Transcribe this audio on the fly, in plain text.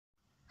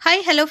Hi,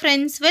 hello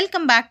friends,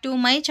 welcome back to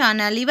my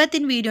channel.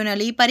 ಇವತ್ತಿನ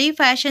ವಿಡಿಯೋನಲ್ಲಿ Pari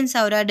Fashion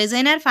ಅವರ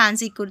designer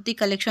fancy kurti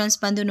collections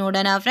ಬಂದು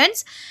ನೋಡೋಣ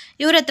friends.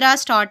 ಇವರತ್ರ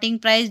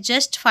starting price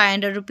just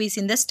 500 rupees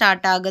ಇಂದ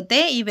ಸ್ಟಾರ್ಟ್ ಆಗುತ್ತೆ.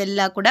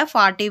 ಇವೆಲ್ಲ ಕೂಡ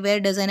 40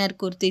 wear designer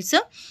kurtis.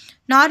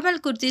 Normal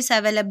kurtis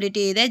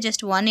availability ಇದೆ,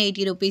 ಜಸ್ಟ್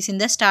 180 rupees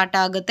ಇಂದ ಸ್ಟಾರ್ಟ್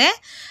ಆಗುತ್ತೆ.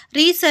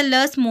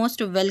 Resellers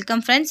most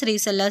welcome friends.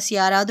 Resellers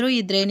ಯಾರಾದರೂ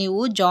ಇದ್ದರೆ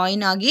ನೀವು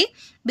ಜಾಯಿನ್ ಆಗಿ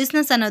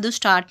ಬಿಸ್ನೆಸ್ ಅನ್ನೋದು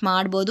ಸ್ಟಾರ್ಟ್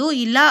ಮಾಡ್ಬೋದು.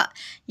 ಇಲ್ಲ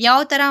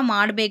ಯಾವ ಥರ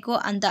ಮಾಡಬೇಕು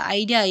ಅಂತ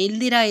ಐಡಿಯಾ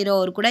ಇಲ್ದಿರಾ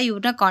ಇರೋರು ಕೂಡ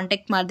ಇವ್ರನ್ನ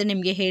ಕಾಂಟ್ಯಾಕ್ಟ್ ಮಾಡಿದ್ರೆ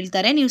ನಿಮಗೆ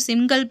ಹೇಳ್ತಾರೆ. ನೀವು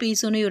ಸಿಂಗಲ್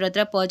ಪೀಸೂ ಇವ್ರ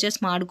ಹತ್ರ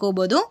ಪರ್ಚೇಸ್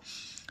ಮಾಡ್ಕೋಬೋದು.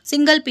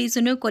 Single piece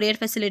courier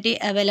facility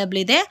available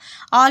ಇದೆ.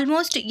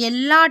 ಆಲ್ಮೋಸ್ಟ್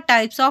ಎಲ್ಲ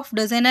types of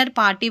designer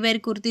partywear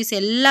kurtis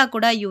ಎಲ್ಲ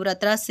ಕೂಡ ಇವ್ರ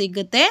ಹತ್ರ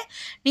ಸಿಗುತ್ತೆ.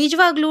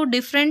 ನಿಜವಾಗ್ಲೂ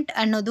ಡಿಫ್ರೆಂಟ್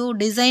ಅನ್ನೋದು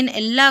ಡಿಸೈನ್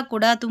ಎಲ್ಲ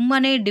ಕೂಡ ತುಂಬಾ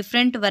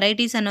ಡಿಫ್ರೆಂಟ್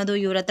ವೆರೈಟೀಸ್ ಅನ್ನೋದು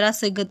ಇವ್ರ ಹತ್ರ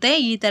ಸಿಗುತ್ತೆ.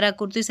 ಈ ಥರ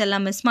ಕುರ್ತೀಸ್ ಎಲ್ಲ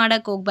ಮಿಸ್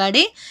ಮಾಡೋಕ್ಕೆ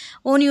ಹೋಗಬೇಡಿ.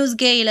 ಓನ್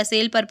ಯೂಸ್ಗೆ ಇಲ್ಲ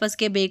ಸೇಲ್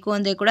ಪರ್ಪಸ್ಗೆ ಬೇಕು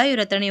ಅಂದರೆ ಕೂಡ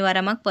ಇವ್ರ ಹತ್ರ ನೀವು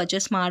ಆರಾಮಾಗಿ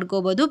ಪರ್ಚೇಸ್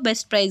ಮಾಡ್ಕೋಬೋದು.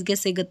 ಬೆಸ್ಟ್ ಪ್ರೈಸ್ಗೆ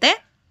ಸಿಗುತ್ತೆ.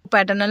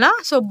 ಪ್ಯಾಟರ್ನ್ ಅಲ್ಲ,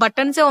 ಸೊ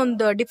ಬಟನ್ಸ್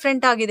ಒಂದು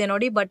ಡಿಫ್ರೆಂಟ್ ಆಗಿದೆ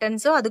ನೋಡಿ.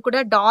 ಬಟನ್ಸ್ ಅದು ಕೂಡ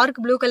dark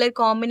blue colour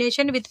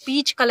combination with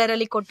peach colour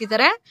ಅಲ್ಲಿ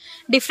ಕೊಟ್ಟಿದ್ದಾರೆ.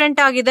 ಡಿಫ್ರೆಂಟ್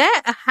ಆಗಿದೆ.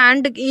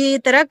 ಹ್ಯಾಂಡ್ ಈ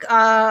ತರ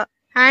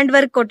ಹ್ಯಾಂಡ್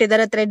ವರ್ಕ್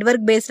ಕೊಟ್ಟಿದ್ದಾರೆ, ಥ್ರೆಡ್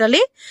ವರ್ಕ್ ಬೇಸ್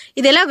ಅಲ್ಲಿ.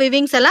 ಇದೆಲ್ಲ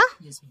ವಿವಿಂಗ್ಸ್ ಅಲ್ಲ,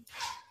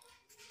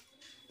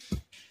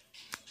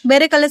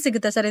 ಬೇರೆ ಕಲರ್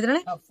ಸಿಗುತ್ತೆ ಸರ್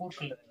ಇದ್ರಲ್ಲಿ?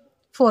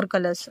 4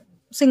 ಕಲರ್ಸ್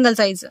ಸಿಂಗಲ್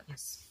ಸೈಜ್.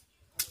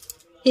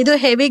 ಇದು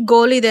ಹೆವಿ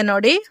ಗೋಲ್ ಇದೆ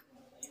ನೋಡಿ,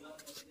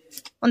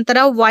 ಒಂಥರ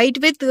white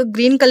with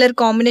green colour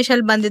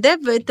combination ಬಂದಿದೆ.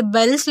 With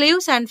bell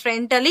sleeves and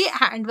front ಅಲ್ಲಿ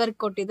ಹ್ಯಾಂಡ್ ವರ್ಕ್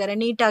ಕೊಟ್ಟಿದ್ದಾರೆ.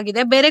 ನೀಟ್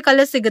ಆಗಿದೆ. ಬೇರೆ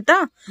ಕಲರ್ ಸಿಗುತ್ತಾ?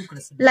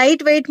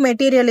 ಲೈಟ್ ವೈಟ್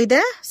ಮೆಟೀರಿಯಲ್ ಇದೆ.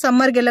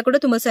 ಸಮ್ಮರ್ಗೆಲ್ಲ ಕೂಡ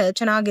ತುಂಬಾ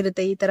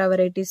ಚೆನ್ನಾಗಿರುತ್ತೆ ಈ ತರ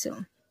ವೆರೈಟೀಸ್.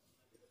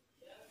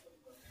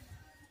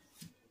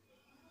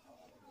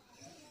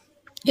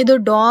 ಇದು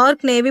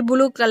dark navy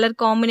blue colour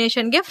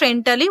combination ಗೆ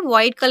ಫ್ರಂಟ್ ಅಲ್ಲಿ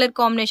ವೈಟ್ ಕಲರ್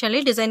ಕಾಂಬಿನೇಷನ್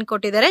ಅಲ್ಲಿ ಡಿಸೈನ್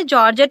ಕೊಟ್ಟಿದ್ದಾರೆ.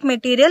 ಜಾರ್ಜೆಟ್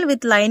ಮೆಟೀರಿಯಲ್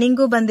ವಿತ್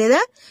ಲೈನಿಂಗು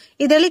ಬಂದಿದೆ.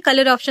 ಇದರಲ್ಲಿ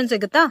ಕಲರ್ ಆಪ್ಷನ್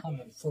ಸಿಗುತ್ತಾ?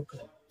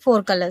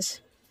 4 ಕಲರ್ಸ್.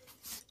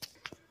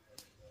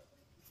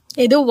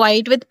 ಇದು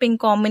ವೈಟ್ ವಿತ್ ಪಿಂಕ್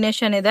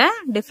ಕಾಂಬಿನೇಷನ್ ಇದೆ.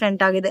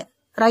 ಡಿಫ್ರೆಂಟ್ ಆಗಿದೆ.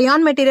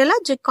 ರಯಾನ್ ಮೆಟೀರಿಯಲ್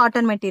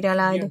ಕಾಟನ್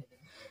ಮೆಟೀರಿಯಲ್ ಇದು.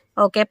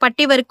 ಓಕೆ,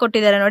 ಪಟ್ಟಿ ವರ್ಕ್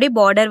ಕೊಟ್ಟಿದ್ದಾರೆ ನೋಡಿ,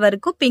 border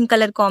work pink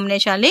colour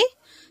combination ಅಲ್ಲಿ.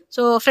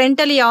 ಸೊ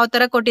ಫ್ರಂಟ್ ಅಲ್ಲಿ ಯಾವ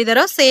ತರ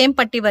ಕೊಟ್ಟಿದಾರೋ ಸೇಮ್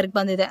ಪಟ್ಟಿ ವರ್ಕ್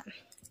ಬಂದಿದೆ.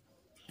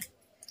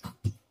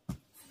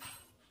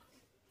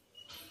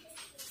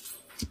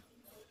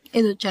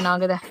 ಇದು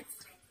ಚೆನ್ನಾಗಿದೆ.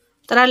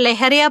 ತರ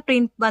ಲೆಹರಿಯಾ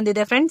ಪ್ರಿಂಟ್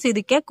ಬಂದಿದೆ ಫ್ರೆಂಡ್ಸ್.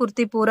 ಇದಕ್ಕೆ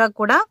ಕುರ್ತಿ ಪೂರ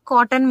ಕೂಡ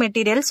cotton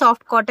material,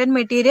 soft cotton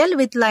material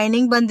with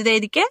lining ಬಂದಿದೆ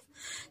ಇದಕ್ಕೆ.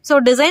 ಸೊ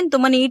ಡಿಸೈನ್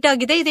ತುಂಬಾ ನೀಟ್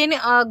ಆಗಿದೆ. ಇದೇನು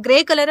ಗ್ರೇ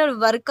ಕಲರ್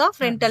ವರ್ಕ್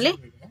ಫ್ರಂಟ್ ಅಲ್ಲಿ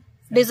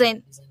ಡಿಸೈನ್.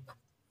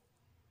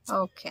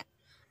 ಓಕೆ,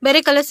 ಬೇರೆ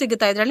ಕಲರ್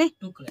ಸಿಗುತ್ತಾ ಇದ್ರಲ್ಲಿ?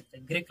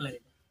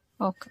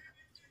 Okay,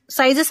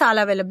 sizes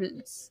all available.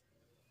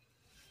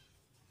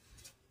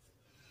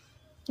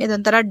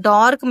 ಇದೊಂಥರ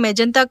dark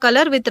magenta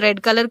colour with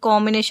red colour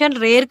combination.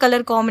 Rare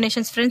colour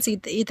combination friends.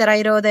 ಈ ತರ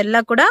ಇರೋದೆಲ್ಲ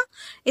ಕೂಡ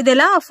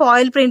ಇದೆಲ್ಲ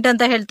ಫಾಯಿಲ್ ಪ್ರಿಂಟ್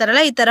ಅಂತ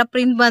ಹೇಳ್ತಾರಲ್ಲ, ಈ ತರ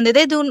ಪ್ರಿಂಟ್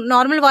ಬಂದಿದೆ. ಇದು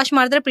ನಾರ್ಮಲ್ ವಾಶ್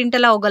ಮಾಡಿದ್ರೆ ಪ್ರಿಂಟ್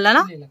ಎಲ್ಲ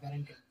ಹೋಗಲ್ಲ.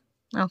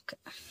 ಓಕೆ,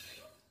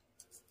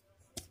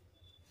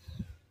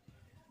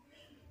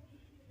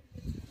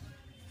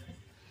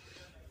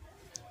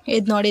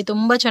 ಇದು ನೋಡಿ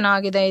ತುಂಬಾ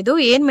ಚೆನ್ನಾಗಿದೆ. ಇದು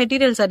ಏನ್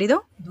ಮೆಟೀರಿಯಲ್ ಸರ್? ಇದು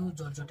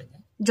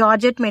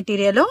georgette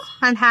material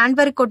and hand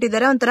work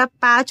ಕೊಟ್ಟಿದ್ದಾರೆ. ಒಂಥರ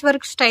ಪ್ಯಾಚ್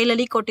ವರ್ಕ್ ಸ್ಟೈಲ್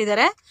ಅಲ್ಲಿ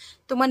ಕೊಟ್ಟಿದ್ದಾರೆ.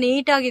 ತುಂಬಾ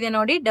ನೀಟ್ ಆಗಿದೆ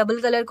ನೋಡಿ. ಡಬಲ್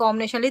ಕಲರ್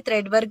ಕಾಂಬಿನೇಷನ್ ಅಲ್ಲಿ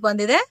ಥ್ರೆಡ್ ವರ್ಕ್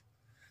ಬಂದಿದೆ.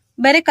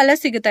 ಬೇರೆ ಕಲರ್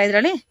ಸಿಗುತ್ತಾ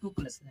ಇದ್ರಲ್ಲಿ?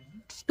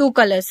 2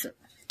 colours.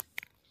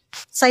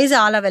 Size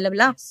all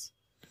available.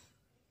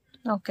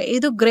 Okay,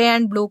 ಇದು grey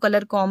and blue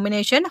colour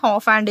combination.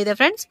 Half hand ಇದೆ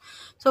ಫ್ರೆಂಡ್ಸ್.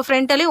 ಸೊ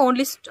ಫ್ರಂಟ್ ಅಲ್ಲಿ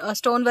ಓನ್ಲಿ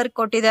ಸ್ಟೋನ್ ವರ್ಕ್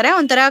ಕೊಟ್ಟಿದ್ದಾರೆ.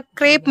 ಒಂಥರ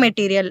ಕ್ರೇಪ್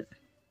ಮೆಟೀರಿಯಲ್.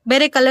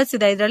 ಬೇರೆ ಕಲರ್ಸ್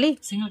ಇದೆ ಇದ್ರಲ್ಲಿ?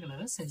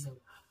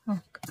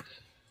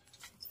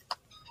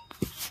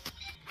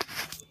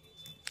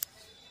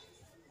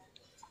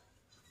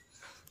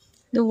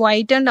 ಇದು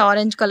white and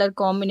orange colour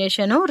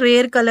combination,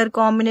 rare colour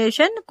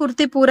combination.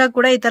 Kurti ಪೂರ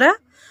ಕೂಡ ಈ ತರ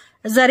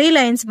ಜರಿ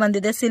ಲೈನ್ಸ್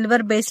ಬಂದಿದೆ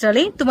ಸಿಲ್ವರ್ ಬೇಸ್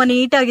ಅಲ್ಲಿ. ತುಂಬಾ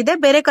ನೀಟ್ ಆಗಿದೆ.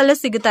 ಬೇರೆ ಕಲರ್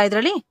ಸಿಗುತ್ತಾ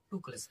ಇದ್ರಲ್ಲಿ?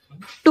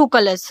 2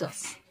 ಕಲರ್ಸ್.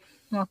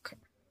 ಓಕೆ,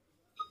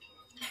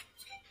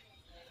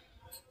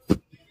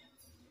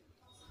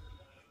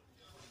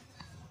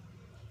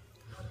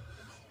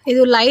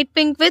 ಇದು ಲೈಟ್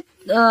ಪಿಂಕ್ ವಿತ್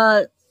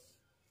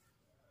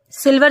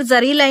ಸಿಲ್ವರ್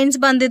ಜರಿ ಲೈನ್ಸ್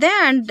ಬಂದಿದೆ.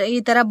 ಅಂಡ್ ಈ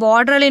ತರ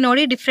ಬಾರ್ಡರ್ ಅಲ್ಲಿ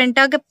ನೋಡಿ ಡಿಫ್ರೆಂಟ್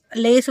ಆಗಿ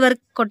ಲೇಸ್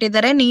ವರ್ಕ್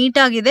ಕೊಟ್ಟಿದ್ದಾರೆ. ನೀಟ್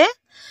ಆಗಿದೆ.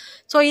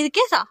 ಸೊ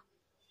ಇದಕ್ಕೆ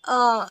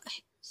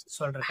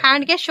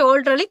ಹ್ಯಾಂಡ್ ಗೆ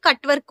ಶೋಲ್ಡರ್ ಅಲ್ಲಿ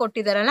ಕಟ್ ವರ್ಕ್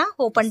ಕೊಟ್ಟಿದಾರಲ್ಲ,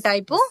 ಓಪನ್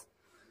ಟೈಪ್.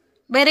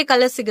 ಬೇರೆ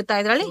ಕಲರ್ ಸಿಗುತ್ತಾ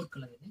ಇದ್ರಲ್ಲಿ?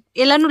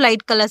 ಎಲ್ಲಾನು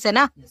ಲೈಟ್ ಕಲರ್ಸ್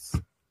ಏನಾ?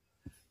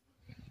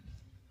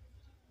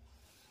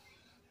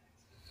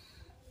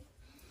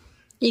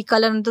 ಈ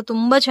ಕಲರ್ ಅಂತೂ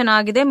ತುಂಬಾ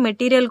ಚೆನ್ನಾಗಿದೆ.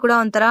 ಮೆಟೀರಿಯಲ್ ಕೂಡ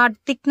ಒಂಥರ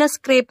ಥಿಕ್ನೆಸ್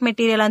ಕ್ರೇಪ್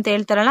ಮೆಟೀರಿಯಲ್ ಅಂತ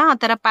ಹೇಳ್ತಾರಲ್ಲ, ಆ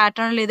ತರ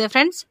ಪ್ಯಾಟರ್ನ್ ಇದೆ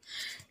ಫ್ರೆಂಡ್ಸ್.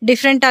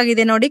 ಡಿಫ್ರೆಂಟ್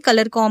ಆಗಿದೆ ನೋಡಿ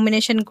ಕಲರ್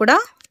ಕಾಂಬಿನೇಷನ್ ಕೂಡ.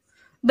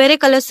 ಬೇರೆ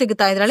ಕಲರ್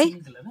ಸಿಗುತ್ತಾ ಇದ್ರಲ್ಲಿ?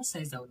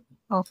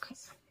 ಓಕೆ,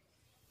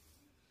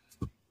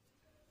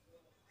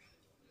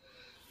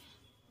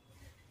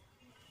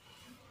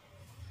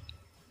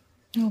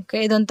 ಓಕೆ,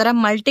 ಇದೊಂಥರ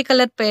ಮಲ್ಟಿ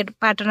ಕಲರ್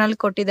ಪ್ಯಾಟರ್ನ್ ಅಲ್ಲಿ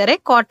ಕೊಟ್ಟಿದ್ದಾರೆ.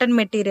 Cotton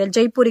material,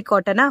 Jaipuri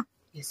cotton.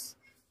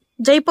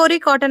 Jaipuri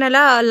cotton ಎಲ್ಲ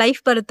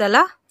ಲೈಫ್ ಬರುತ್ತಲ್ಲ,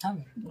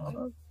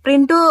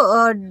 ಪ್ರಿಂಟು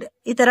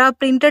ಈ ತರ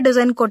ಪ್ರಿಂಟೆಡ್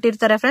ಡಿಸೈನ್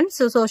ಕೊಟ್ಟಿರ್ತಾರೆ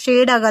ಫ್ರೆಂಡ್ಸ್. ಸೊ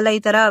ಶೇಡ್ ಆಗಲ್ಲ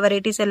ಈ ತರ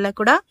ವೆರೈಟೀಸ್ ಎಲ್ಲ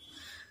ಕೂಡ.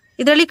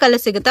 ಇದರಲ್ಲಿ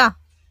ಕಲರ್ ಸಿಗುತ್ತಾ?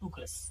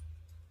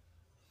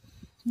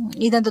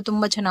 ಇದಂತೂ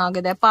ತುಂಬಾ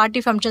ಚೆನ್ನಾಗಿದೆ,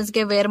 ಪಾರ್ಟಿ ಫಂಕ್ಷನ್ಸ್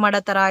ಗೆ ವೇರ್ ಮಾಡೋ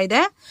ತರ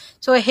ಇದೆ.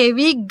 ಸೊ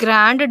ಹೆವಿ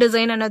ಗ್ರ್ಯಾಂಡ್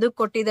ಡಿಸೈನ್ ಅನ್ನೋದು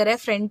ಕೊಟ್ಟಿದ್ದಾರೆ.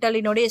 ಫ್ರಂಟ್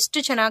ಅಲ್ಲಿ ನೋಡಿ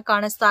ಎಷ್ಟು ಚೆನ್ನಾಗಿ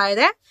ಕಾಣಿಸ್ತಾ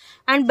ಇದೆ.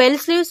 And bell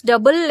sleeves,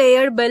 double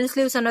layered bell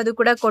sleeves ಅನ್ನೋದು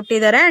ಕೂಡ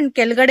ಕೊಟ್ಟಿದ್ದಾರೆ. ಅಂಡ್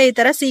ಕೆಳಗಡೆ ಈ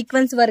ತರ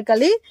ಸೀಕ್ವೆನ್ಸ್ ವರ್ಕ್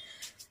ಅಲ್ಲಿ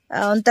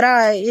ಒಂಥರ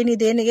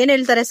ಏನಿದೆ, ಏನ್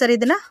ಹೇಳ್ತಾರೆ ಸರ್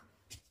ಇದನ್ನ?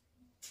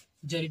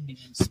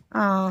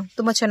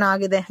 ತುಂಬಾ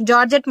ಚೆನ್ನಾಗಿದೆ.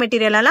 ಜಾರ್ಜೆಟ್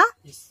ಮೆಟೀರಿಯಲ್ ಅಲ್ಲ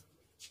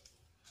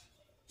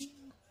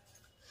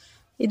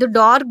ಇದು.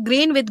 Dark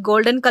green with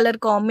golden colour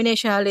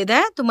combination ಅಲ್ಲಿ ಇದೆ.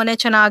 ತುಂಬಾನೇ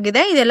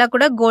ಚೆನ್ನಾಗಿದೆ. ಇದೆಲ್ಲ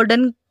ಕೂಡ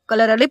ಗೋಲ್ಡನ್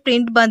ಕಲರ್ ಅಲ್ಲಿ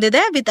ಪ್ರಿಂಟ್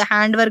ಬಂದಿದೆ ವಿತ್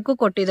ಹ್ಯಾಂಡ್ ವರ್ಕ್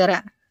ಕೊಟ್ಟಿದ್ದಾರೆ.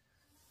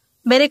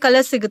 ಬೇರೆ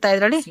ಕಲರ್ ಸಿಗುತ್ತಾ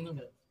ಇದ್ರಲ್ಲಿ?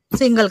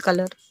 Single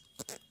colour.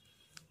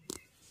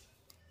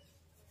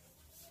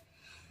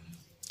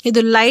 ಇದು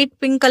light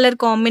pink colour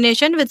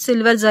combination with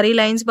silver ಜರಿ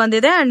ಲೈನ್ಸ್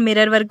ಬಂದಿದೆ ಅಂಡ್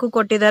ಮಿರರ್ ವರ್ಕ್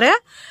ಕೊಟ್ಟಿದ್ದಾರೆ.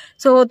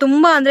 ಸೊ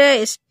ತುಂಬಾ ಅಂದ್ರೆ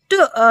ಎಷ್ಟು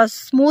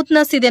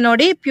ಸ್ಮೂತ್ನೆಸ್ ಇದೆ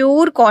ನೋಡಿ.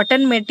 Pure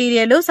cotton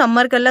material.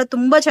 ಸಮ್ಮರ್ಗೆಲ್ಲ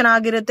ತುಂಬಾ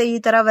ಚೆನ್ನಾಗಿರುತ್ತೆ ಈ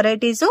ತರ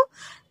ವೆರೈಟೀಸ್.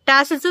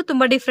 ಟ್ಯಾಸಲ್ಸ್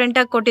ತುಂಬಾ ಡಿಫ್ರೆಂಟ್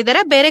ಆಗಿ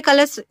ಕೊಟ್ಟಿದ್ದಾರೆ. ಬೇರೆ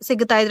ಕಲರ್ಸ್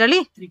ಸಿಗುತ್ತಾ ಇದ್ರಲ್ಲಿ?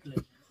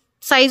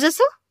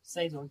 ಸೈಜಸ್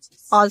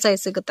ಆಲ್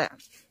ಸೈಜ್ ಸಿಗುತ್ತೆ.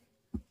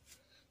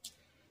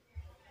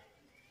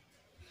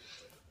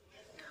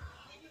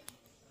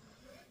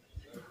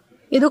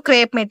 ಇದು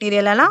ಕ್ರೇಪ್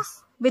ಮೆಟೀರಿಯಲ್ ಅಲ್ಲ,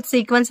 ವಿತ್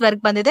ಸೀಕ್ವೆನ್ಸ್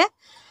ವರ್ಕ್ ಬಂದಿದೆ.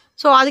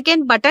 ಸೊ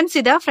ಅದಕ್ಕೇನ್ ಬಟನ್ಸ್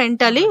ಇದೆ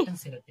ಫ್ರಂಟ್ ಅಲ್ಲಿ?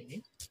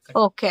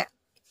 ಓಕೆ.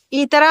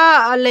 ಈ ತರ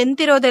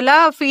ಲೆಂತ್ ಇರೋದೆಲ್ಲ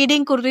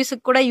ಫೀಡಿಂಗ್ ಕುರ್ತೀಸ್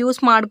ಕೂಡ ಯೂಸ್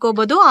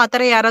ಮಾಡ್ಕೋಬಹುದು. ಆ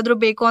ತರ ಯಾರಾದ್ರೂ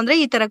ಬೇಕು ಅಂದ್ರೆ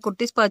ಈ ತರ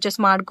ಕುರ್ತೀಸ್ ಪರ್ಚೇಸ್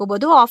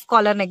ಮಾಡ್ಕೋಬಹುದು. ಆಫ್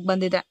ಕಾಲರ್ ನೆಕ್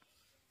ಬಂದಿದೆ.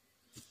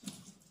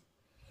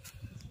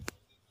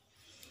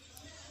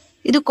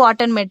 ಇದು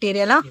ಕಾಟನ್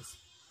ಮೆಟೀರಿಯಲ್.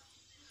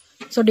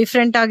 ಸೊ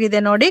ಡಿಫ್ರೆಂಟ್ ಆಗಿದೆ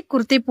ನೋಡಿ.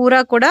 ಕುರ್ತಿ ಪೂರಾ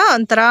ಕೂಡ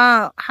ಒಂಥರ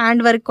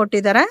ಹ್ಯಾಂಡ್ ವರ್ಕ್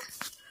ಕೊಟ್ಟಿದ್ದಾರೆ,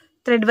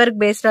 ಥ್ರೆಡ್ ವರ್ಕ್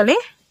ಬೇಸ್ಡ್ ಅಲ್ಲಿ.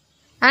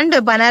 ಅಂಡ್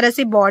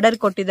ಬನಾರಸಿ ಬಾರ್ಡರ್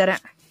ಕೊಟ್ಟಿದ್ದಾರೆ.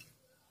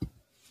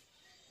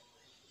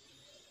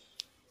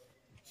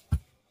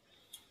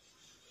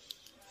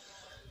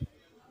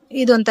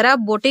 ಇದೊಂಥರ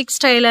ಬೋಟಿಕ್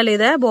ಸ್ಟೈಲ್ ಅಲ್ಲಿ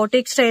ಇದೆ.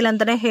 ಬೋಟಿಕ್ ಸ್ಟೈಲ್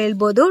ಅಂತಾನೆ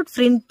ಹೇಳ್ಬೋದು.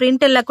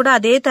 ಪ್ರಿಂಟ್ ಎಲ್ಲ ಕೂಡ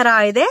ಅದೇ ತರ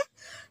ಇದೆ.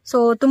 ಸೊ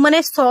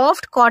ತುಂಬಾನೇ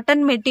ಸಾಫ್ಟ್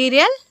ಕಾಟನ್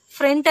ಮೆಟೀರಿಯಲ್.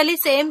 ಫ್ರಂಟ್ ಅಲ್ಲಿ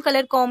ಸೇಮ್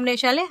ಕಲರ್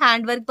ಕಾಂಬಿನೇಷನ್ ಅಲ್ಲಿ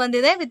ಹ್ಯಾಂಡ್ ವರ್ಕ್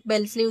ಬಂದಿದೆ ವಿತ್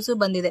ಬೆಲ್ ಸ್ಲೀವ್ಸ್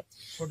ಬಂದಿದೆ.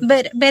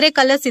 ಬೇರೆ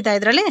ಕಲರ್ಸ್ ಇದೆ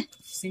ಇದ್ರಲ್ಲಿ?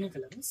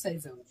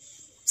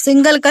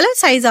 Single colour,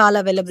 size all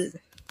available.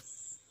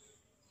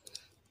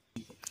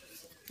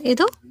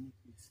 ಇದು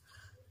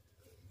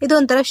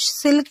ಒಂಥರ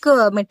ಸಿಲ್ಕ್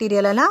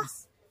ಮೆಟೀರಿಯಲ್ ಅಲ್ಲ,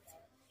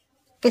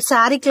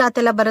 ಸ್ಯಾರಿ ಕ್ಲಾತ್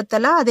ಎಲ್ಲ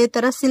ಬರುತ್ತಲ್ಲ ಅದೇ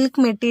ತರ ಸಿಲ್ಕ್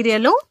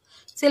ಮೆಟೀರಿಯಲ್.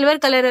 ಸಿಲ್ವರ್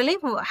ಕಲರ್ ಅಲ್ಲಿ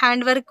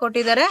ಹ್ಯಾಂಡ್ ವರ್ಕ್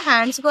ಕೊಟ್ಟಿದ್ದಾರೆ.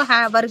 ಹ್ಯಾಂಡ್ಸ್ಗೂ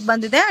ವರ್ಕ್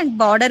ಬಂದಿದೆ ಅಂಡ್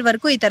ಬಾರ್ಡರ್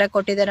ವರ್ಕ್ ಈ ತರ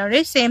ಕೊಟ್ಟಿದ್ದಾರೆ ನೋಡಿ,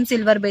 ಸೇಮ್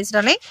ಸಿಲ್ವರ್ ಬೇಸ್ಡ್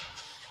ಅಲ್ಲಿ.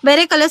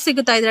 ಬೇರೆ ಕಲರ್ಸ್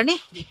ಸಿಗುತ್ತಾ ಇದ್ರಲ್ಲಿ?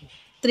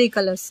 3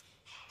 ಕಲರ್ಸ್.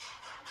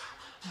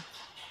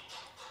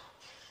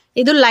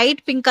 ಇದು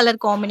ಲೈಟ್ ಪಿಂಕ್ ಕಲರ್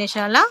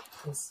ಕಾಂಬಿನೇಷನ್ ಅಲ್ಲ?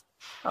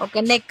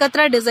 ಓಕೆ. ನೆಕ್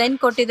ಹತ್ರ ಡಿಸೈನ್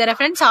ಕೊಟ್ಟಿದ್ದಾರೆ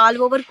ಫ್ರೆಂಡ್ಸ್. ಆಲ್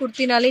ಓವರ್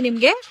ಕುರ್ತಿನಲ್ಲಿ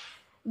ನಿಮ್ಗೆ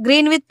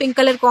green with pink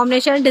colour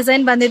combination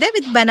design ಬಂದಿದೆ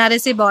ವಿತ್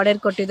ಬನಾರಸಿ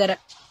ಬಾರ್ಡರ್ ಕೊಟ್ಟಿದ್ದಾರೆ.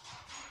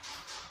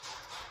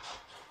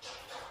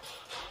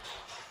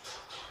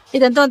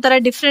 ಇದಂತೂ ಒಂಥರ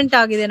ಡಿಫ್ರೆಂಟ್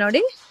ಆಗಿದೆ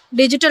ನೋಡಿ.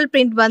 ಡಿಜಿಟಲ್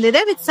ಪ್ರಿಂಟ್ ಬಂದಿದೆ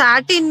with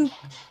satin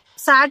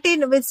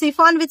with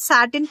chiffon with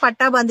satin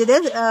ಪಟ್ಟ ಬಂದಿದೆ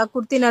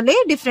ಕುರ್ತಿನಲ್ಲಿ.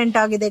 ಡಿಫ್ರೆಂಟ್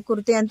ಆಗಿದೆ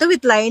ಕುರ್ತಿ ಅಂತೂ,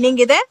 ವಿತ್ ಲೈನಿಂಗ್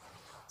ಇದೆ.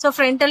 ಸೊ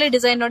ಫ್ರಂಟ್ ಅಲ್ಲಿ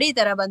ಡಿಸೈನ್ ನೋಡಿ ಈ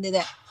ತರ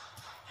ಬಂದಿದೆ.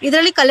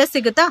 ಇದರಲ್ಲಿ ಕಲರ್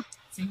ಸಿಗುತ್ತಾ?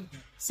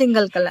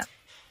 Single colour.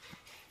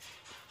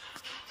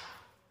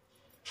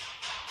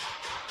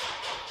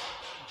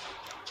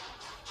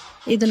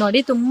 ಇದು ನೋಡಿ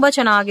ತುಂಬಾ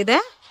ಚೆನ್ನಾಗಿದೆ,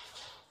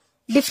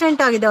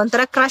 ಡಿಫ್ರೆಂಟ್ ಆಗಿದೆ.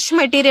 ಒಂಥರ ಕ್ರಶ್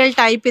ಮೆಟೀರಿಯಲ್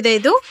ಟೈಪ್ ಇದೆ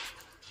ಇದು.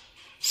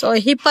 ಸೊ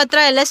ಹಿಪ್ ಹತ್ರ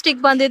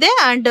ಎಲಾಸ್ಟಿಕ್ ಬಂದಿದೆ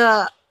ಅಂಡ್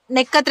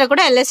ನೆಕ್ ಹತ್ರ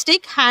ಕೂಡ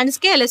ಎಲಾಸ್ಟಿಕ್,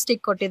 ಹ್ಯಾಂಡ್ಸ್ಗೆ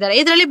ಎಲಾಸ್ಟಿಕ್ ಕೊಟ್ಟಿದ್ದಾರೆ.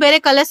 ಇದರಲ್ಲಿ ಬೇರೆ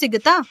ಕಲರ್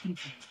ಸಿಗುತ್ತಾ?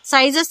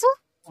 ಸೈಜಸ್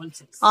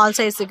ಆಲ್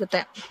ಸೈಜ್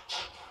ಸಿಗುತ್ತೆ.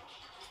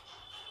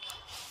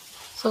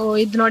 ಸೊ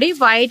ಇದು ನೋಡಿ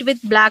white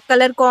with black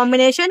colour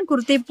combination.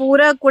 Kurti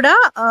ಪೂರಾ ಕೂಡ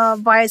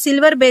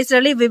ಸಿಲ್ವರ್ ಬೇಸ್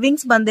ಅಲ್ಲಿ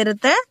ವಿವಿಂಗ್ಸ್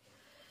ಬಂದಿರುತ್ತೆ.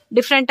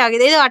 ಡಿಫ್ರೆಂಟ್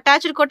ಆಗಿದೆ. ಇದು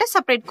ಅಟ್ಯಾಚ್ಡ್ ಕೋಟ,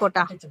 ಸಪರೇಟ್ ಕೋಟ?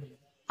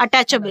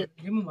 ಅಟ್ಯಾಚಬಲ್,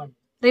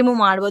 ರಿಮೂವ್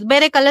ಮಾಡಬಹುದು.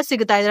 ಬೇರೆ ಕಲರ್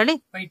ಸಿಗುತ್ತಾ ಇದರಲ್ಲಿ?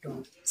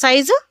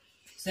 ಸೈಜ್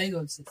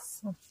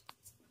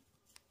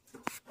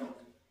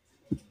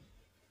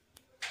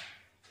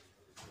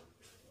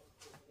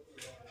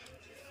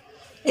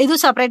ಇದು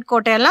ಸಪರೇಟ್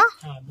ಕೋಟೆ ಅಲ್ಲ?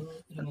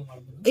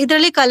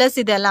 ಇದರಲ್ಲಿ ಕಲರ್ಸ್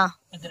ಇದೆ ಅಲ್ಲ?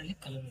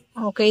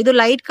 ಓಕೆ. ಇದು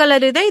ಲೈಟ್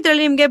ಕಲರ್ ಇದೆ.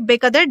 ಇದರಲ್ಲಿ ನಿಮ್ಗೆ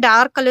ಬೇಕಾದ್ರೆ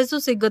ಡಾರ್ಕ್ ಕಲರ್ಸ್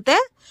ಸಿಗುತ್ತೆ.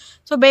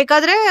 ಸೊ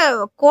ಬೇಕಾದ್ರೆ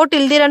ಕೋಟ್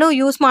ಇಲ್ದಿರನು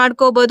ಯೂಸ್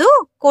ಮಾಡ್ಕೋಬಹುದು.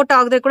 ಕೋಟ್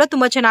ಆಗದೆ ಕೂಡ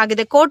ತುಂಬಾ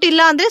ಚೆನ್ನಾಗಿದೆ. ಕೋಟ್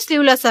ಇಲ್ಲ ಅಂದ್ರೆ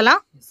ಸ್ಲೀವ್ಲೆಸ್ ಅಲ್ಲ?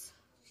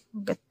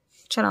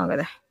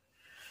 ಚೆನ್ನಾಗಿದೆ.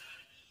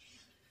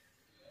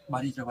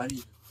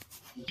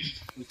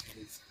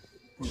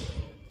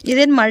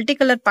 ಇದೇನ್ ಮಲ್ಟಿ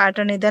ಕಲರ್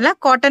ಪ್ಯಾಟರ್ನ್ ಇದೆ ಅಲ್ಲ?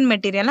 Cotton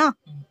material.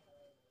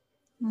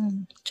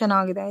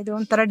 ಚೆನ್ನಾಗಿದೆ. ಇದು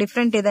ಒಂಥರ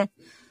ಡಿಫ್ರೆಂಟ್ ಇದೆ.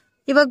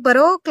 ಇವಾಗ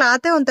ಬರೋ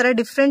ಕ್ಲಾತೆ ಒಂಥರ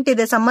ಡಿಫ್ರೆಂಟ್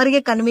ಇದೆ. ಸಮ್ಮರ್ಗೆ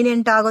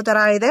ಕನ್ವೀನಿಯಂಟ್ ಆಗೋ ತರ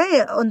ಇದೆ.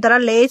 ಒಂಥರ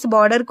ಲೇಸ್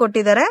ಬಾರ್ಡರ್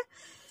ಕೊಟ್ಟಿದ್ದಾರೆ.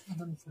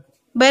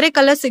 ಬೇರೆ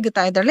ಕಲರ್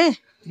ಸಿಗುತ್ತಾ ಇದರಲ್ಲಿ?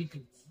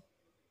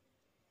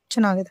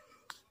 ಚೆನ್ನಾಗಿದೆ.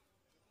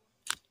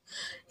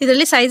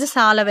 ಇದರಲ್ಲಿ ಸೈಜಸ್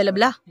ಆಲ್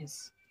ಅವೈಲಬಲ್.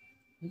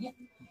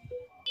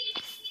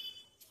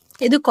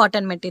 ಇದು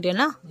ಕಾಟನ್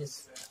ಮೆಟೀರಿಯಲ್.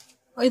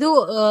 ಇದು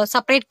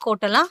ಸಪರೇಟ್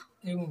ಕೋಟ್ ಅಲ್ಲ?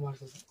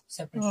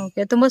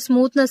 ಓಕೆ. ತುಂಬಾ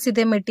ಸ್ಮೂತ್ನೆಸ್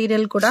ಇದೆ.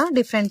 ಮೆಟೀರಿಯಲ್ ಕೂಡ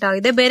ಡಿಫ್ರೆಂಟ್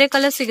ಆಗಿದೆ. ಬೇರೆ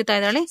ಕಲರ್ ಸಿಗುತ್ತಾ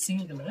ಇದರಲ್ಲಿ?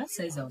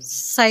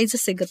 ಸೈಜ್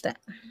ಸಿಗುತ್ತೆ.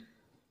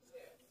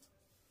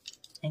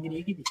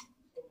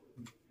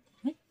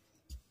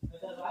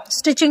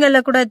 ಸ್ಟಿಚಿಂಗ್ ಎಲ್ಲ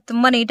ಕೂಡ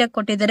ತುಂಬಾ ನೀಟಾಗಿ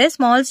ಕೊಟ್ಟಿದ್ದಾರೆ.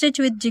 ಸ್ಮಾಲ್ ಸ್ಟಿಚ್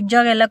ವಿತ್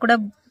ಜಿಗ್ಜಾಗ್ ಎಲ್ಲ ಕೂಡ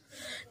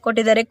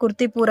ಕೊಟ್ಟಿದ್ದಾರೆ.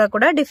 ಕುರ್ತಿ ಪೂರಾ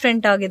ಕೂಡ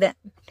ಡಿಫ್ರೆಂಟ್ ಆಗಿದೆ.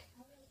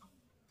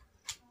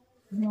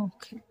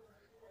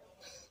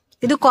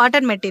 ಇದು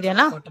ಕಾಟನ್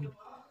ಮೆಟೀರಿಯಲ್.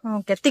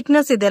 ಓಕೆ,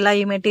 ಥಿಕ್ನೆಸ್ ಇದೆಲ್ಲ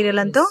ಈ ಮೆಟೀರಿಯಲ್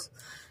ಅಂತೂ.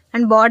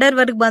 ಅಂಡ್ ಬಾರ್ಡರ್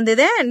ವರ್ಕ್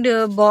ಬಂದಿದೆ ಅಂಡ್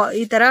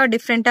ಈ ತರ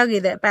ಡಿಫ್ರೆಂಟ್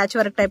ಆಗಿದೆ, ಪ್ಯಾಚ್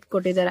ವರ್ಕ್ ಟೈಪ್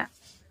ಕೊಟ್ಟಿದ್ದಾರೆ.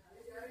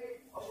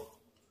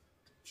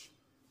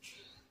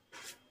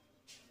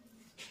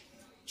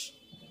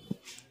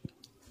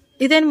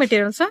 ಇದೇನ್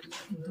ಮೆಟೀರಿಯಲ್ ಸರ್?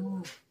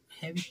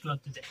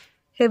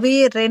 ಹೆವಿ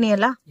ರೇನಿ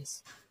ಅಲ್ಲ,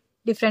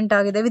 ಡಿಫ್ರೆಂಟ್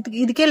ಆಗಿದೆ.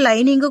 ಇದಕ್ಕೆ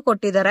ಲೈನಿಂಗ್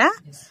ಕೊಟ್ಟಿದ್ದಾರೆ.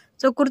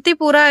 ಸೊ ಕುರ್ತಿ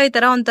ಪೂರಾ ಈ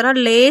ತರ ಒಂಥರ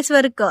ಲೇಸ್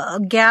ವರ್ಕ್,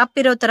 ಗ್ಯಾಪ್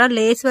ಇರೋ ತರ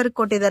ಲೇಸ್ ವರ್ಕ್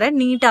ಕೊಟ್ಟಿದ್ದಾರೆ,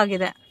 ನೀಟ್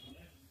ಆಗಿದೆ.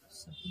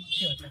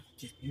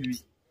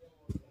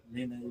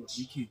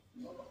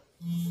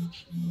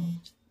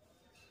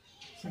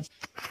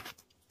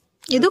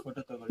 ಇದು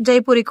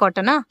ಜೈಪುರಿ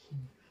ಕಾಟನ್.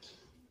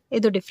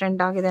 ಇದು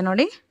ಡಿಫ್ರೆಂಟ್ ಆಗಿದೆ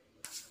ನೋಡಿ,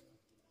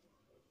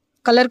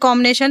 ಕಲರ್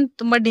ಕಾಂಬಿನೇಷನ್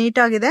ತುಂಬಾ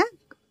ನೀಟ್ ಆಗಿದೆ.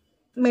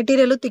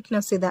 ಮೆಟೀರಿಯಲ್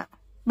ಥಿಕ್ನೆಸ್ ಇದೆ.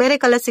 ಬೇರೆ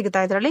ಕಲರ್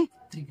ಸಿಗುತ್ತಾ ಇದ್ರಲ್ಲಿ?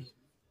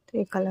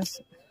 3 ಕಲರ್ಸ್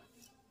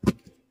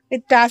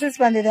ವಿತ್ ಟ್ಯಾಸಲ್ಸ್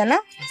ಬಂದಿದೆ ಅಲ್ಲ.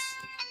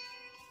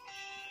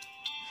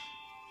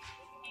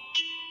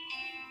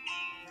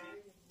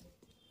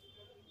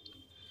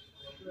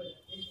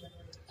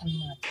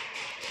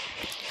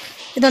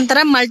 ಇದೊಂಥರ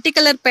ಮಲ್ಟಿ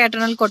ಕಲರ್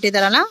ಪ್ಯಾಟರ್ನ್ ಅಲ್ಲಿ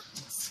ಕೊಟ್ಟಿದಾರಲ್ಲ,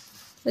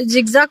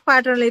 ಜಿಗ್ಜಾಗ್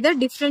ಪ್ಯಾಟರ್ನ್ ಇದೆ,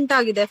 ಡಿಫ್ರೆಂಟ್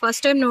ಆಗಿದೆ.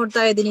 ಫಸ್ಟ್ ಟೈಮ್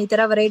ನೋಡ್ತಾ ಇದ್ದೀನಿ ಈ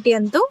ತರ ವೆರೈಟಿ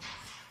ಅಂತೂ.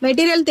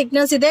 ಮೆಟೀರಿಯಲ್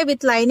ಥಿಕ್ನೆಸ್ ಇದೆ,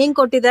 ವಿತ್ ಲೈನಿಂಗ್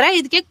ಕೊಟ್ಟಿದ್ದಾರೆ.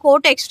 ಇದಕ್ಕೆ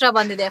ಕೋಟ್ ಎಕ್ಸ್ಟ್ರಾ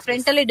ಬಂದಿದೆ.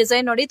 ಫ್ರಂಟ್ ಅಲ್ಲಿ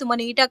ಡಿಸೈನ್ ನೋಡಿ ತುಂಬಾ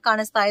ನೀಟಾಗಿ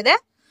ಕಾಣಿಸ್ತಾ ಇದೆ.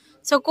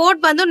 ಸೊ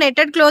ಕೋಟ್ ಬಂದು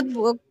ನೆಟೆಡ್ ಕ್ಲೋತ್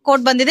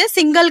ಕೋಟ್ ಬಂದಿದೆ.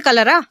 ಸಿಂಗಲ್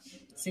ಕಲರಾ?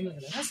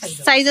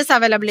 ಸೈಜಸ್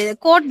ಅವೈಲಬಲ್ ಇದೆ.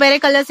 ಕೋಟ್ ಬೇರೆ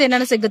ಕಲರ್ಸ್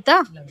ಏನಾದ್ರು ಸಿಗುತ್ತಾ?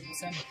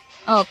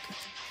 ಓಕೆ.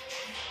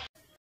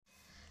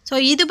 ಸೊ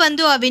ಇದು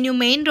ಬಂದು avenue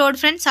main road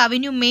friends.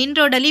 Avenue main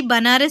road ಅಲ್ಲಿ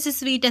ಬನಾರಸಿ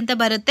ಸ್ವೀಟ್ ಅಂತ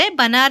ಬರುತ್ತೆ.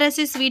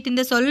 ಬನಾರಸಿ ಸ್ವೀಟ್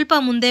ಇಂದ ಸ್ವಲ್ಪ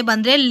ಮುಂದೆ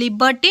ಬಂದ್ರೆ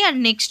ಲಿಬರ್ಟಿ ಅಂಡ್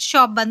ನೆಕ್ಸ್ಟ್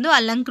ಶಾಪ್ ಬಂದು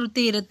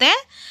ಅಲಂಕೃತಿ ಇರುತ್ತೆ.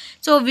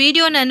 ಸೊ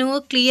ವಿಡಿಯೋ ನಾನು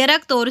ಕ್ಲಿಯರ್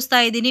ಆಗಿ ತೋರಿಸ್ತಾ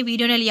ಇದ್ದೀನಿ.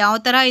 ವಿಡಿಯೋನಲ್ಲಿ ಯಾವ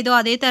ತರ ಇದೋ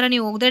ಅದೇ ತರ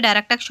ನೀವು ಹೋಗದೆ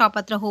ಡೈರೆಕ್ಟ್ ಆಗಿ ಶಾಪ್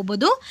ಹತ್ರ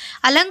ಹೋಗ್ಬೋದು.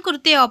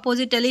 ಅಲಂಕೃತಿ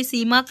ಆಪೋಸಿಟ್ ಅಲ್ಲಿ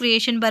ಸೀಮಾ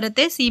ಕ್ರಿಯೇಷನ್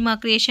ಬರುತ್ತೆ. ಸೀಮಾ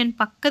ಕ್ರಿಯೇಷನ್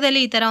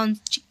ಪಕ್ಕದಲ್ಲಿ ಈ ತರ ಒಂದು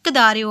ಚಿಕ್ಕ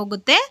ದಾರಿ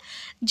ಹೋಗುತ್ತೆ.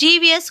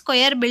 GVS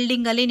ಸ್ಕ್ವೇರ್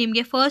ಬಿಲ್ಡಿಂಗ್ ಅಲ್ಲಿ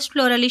ನಿಮಗೆ ಫಸ್ಟ್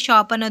ಫ್ಲೋರ್ ಅಲ್ಲಿ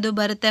ಶಾಪ್ ಅನ್ನೋದು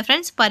ಬರುತ್ತೆ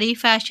ಫ್ರೆಂಡ್ಸ್, ಪರಿ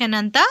ಫ್ಯಾಷನ್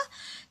ಅಂತ.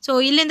 ಸೊ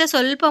ಇಲ್ಲಿಂದ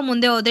ಸ್ವಲ್ಪ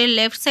ಮುಂದೆ ಹೋದ್ರೆ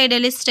ಲೆಫ್ಟ್ ಸೈಡ್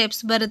ಅಲ್ಲಿ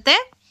ಸ್ಟೆಪ್ಸ್ ಬರುತ್ತೆ.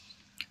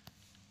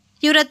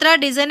 ಇವ್ರ ಹತ್ರ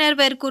designer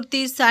wear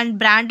kurtis and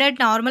branded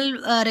normal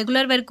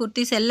regular wear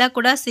kurtis ಎಲ್ಲ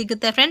ಕೂಡ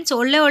ಸಿಗುತ್ತೆ ಫ್ರೆಂಡ್ಸ್.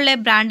 ಒಳ್ಳೆ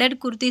ಬ್ರಾಂಡೆಡ್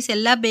ಕುರ್ತೀಸ್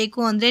ಎಲ್ಲ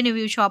ಬೇಕು ಅಂದರೆ ನೀವು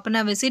ಈ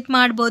ಶಾಪನ್ನ ವಿಸಿಟ್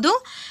ಮಾಡ್ಬೋದು.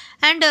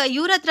 ಆ್ಯಂಡ್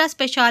ಇವ್ರ ಹತ್ರ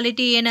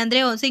ಸ್ಪೆಷಾಲಿಟಿ ಏನಂದರೆ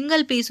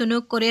ಸಿಂಗಲ್ ಪೀಸನ್ನು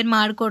ಕೊರಿಯರ್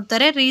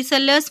ಮಾಡಿಕೊಡ್ತಾರೆ.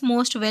 Resellers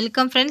most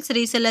welcome friends.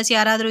 Resellers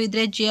ಯಾರಾದರೂ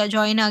ಇದ್ದರೆ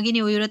ಜಾಯಿನ್ ಆಗಿ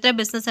ನೀವು ಇವ್ರ ಹತ್ರ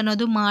ಬಿಸ್ನೆಸ್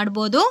ಅನ್ನೋದು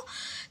ಮಾಡ್ಬೋದು.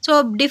 ಸೊ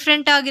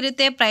ಡಿಫ್ರೆಂಟ್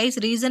ಆಗಿರುತ್ತೆ, ಪ್ರೈಸ್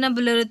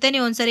ರೀಸನಬಲ್ ಇರುತ್ತೆ.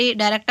 ನೀವು ಒಂದ್ಸರಿ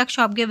ಡೈರೆಕ್ಟಾಗಿ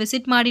ಶಾಪ್ಗೆ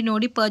ವಿಸಿಟ್ ಮಾಡಿ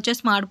ನೋಡಿ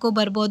ಪರ್ಚೇಸ್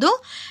ಮಾಡ್ಕೊಬರ್ಬೋದು.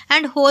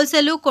 ಆ್ಯಂಡ್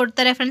ಹೋಲ್ಸೇಲು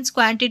ಕೊಡ್ತಾರೆ ಫ್ರೆಂಡ್ಸ್.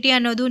 ಕ್ವಾಂಟಿಟಿ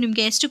ಅನ್ನೋದು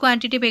ನಿಮಗೆ ಎಷ್ಟು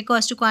ಕ್ವಾಂಟಿಟಿ ಬೇಕೋ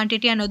ಅಷ್ಟು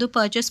ಕ್ವಾಂಟಿಟಿ ಅನ್ನೋದು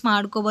ಪರ್ಚೇಸ್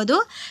ಮಾಡ್ಕೋಬೋದು.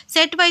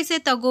 ಸೆಟ್ ವೈಸೇ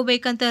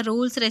ತಗೋಬೇಕಂತ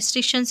ರೂಲ್ಸ್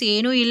ರೆಸ್ಟ್ರಿಕ್ಷನ್ಸ್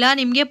ಏನೂ ಇಲ್ಲ.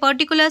 ನಿಮಗೆ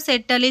ಪರ್ಟಿಕ್ಯುಲರ್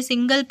ಸೆಟ್ಟಲ್ಲಿ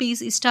ಸಿಂಗಲ್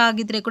ಪೀಸ್ ಇಷ್ಟ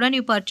ಆಗಿದ್ರೆ ಕೂಡ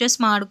ನೀವು ಪರ್ಚೇಸ್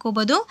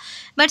ಮಾಡ್ಕೋಬೋದು.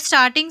 But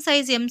starting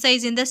size M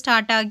ಸೈಜಿಂದ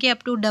start ಆಗಿ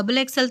ಅಪ್ ಟು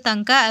XXL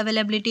ತನಕ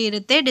ಅವೈಲಬಿಲಿಟಿ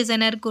ಇರುತ್ತೆ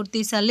ಡಿಸೈನರ್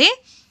ಕುರ್ತೀಸಲ್ಲಿ.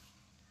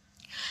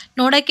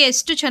 ನೋಡೋಕ್ಕೆ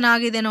ಎಷ್ಟು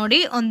ಚೆನ್ನಾಗಿದೆ ನೋಡಿ.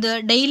 ಒಂದು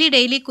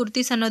ಡೈಲಿ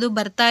ಕುರ್ತೀಸ್ ಅನ್ನೋದು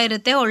ಬರ್ತಾ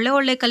ಇರುತ್ತೆ.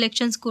 ಒಳ್ಳೆ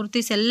ಕಲೆಕ್ಷನ್ಸ್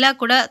ಕುರ್ತೀಸ್ ಎಲ್ಲ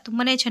ಕೂಡ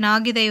ತುಂಬಾ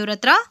ಚೆನ್ನಾಗಿದೆ ಇವ್ರ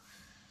ಹತ್ರ.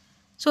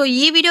 ಸೊ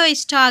ಈ ವಿಡಿಯೋ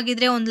ಇಷ್ಟ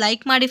ಆಗಿದ್ರೆ ಒಂದು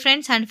ಲೈಕ್ ಮಾಡಿ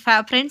ಫ್ರೆಂಡ್ಸ್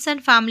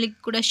ಆ್ಯಂಡ್ ಫ್ಯಾಮಿಲಿಗೆ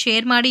ಕೂಡ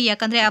ಶೇರ್ ಮಾಡಿ.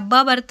 ಯಾಕಂದರೆ ಹಬ್ಬ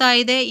ಬರ್ತಾ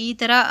ಇದೆ, ಈ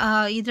ಥರ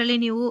ಇದರಲ್ಲಿ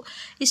ನೀವು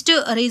ಇಷ್ಟು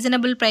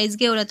ರೀಸನಬಲ್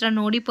ಪ್ರೈಸ್ಗೆ ಇವ್ರ ಹತ್ರ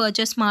ನೋಡಿ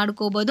ಪರ್ಚೇಸ್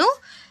ಮಾಡ್ಕೋಬೋದು.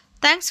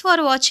 Thanks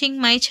for watching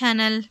my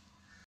channel.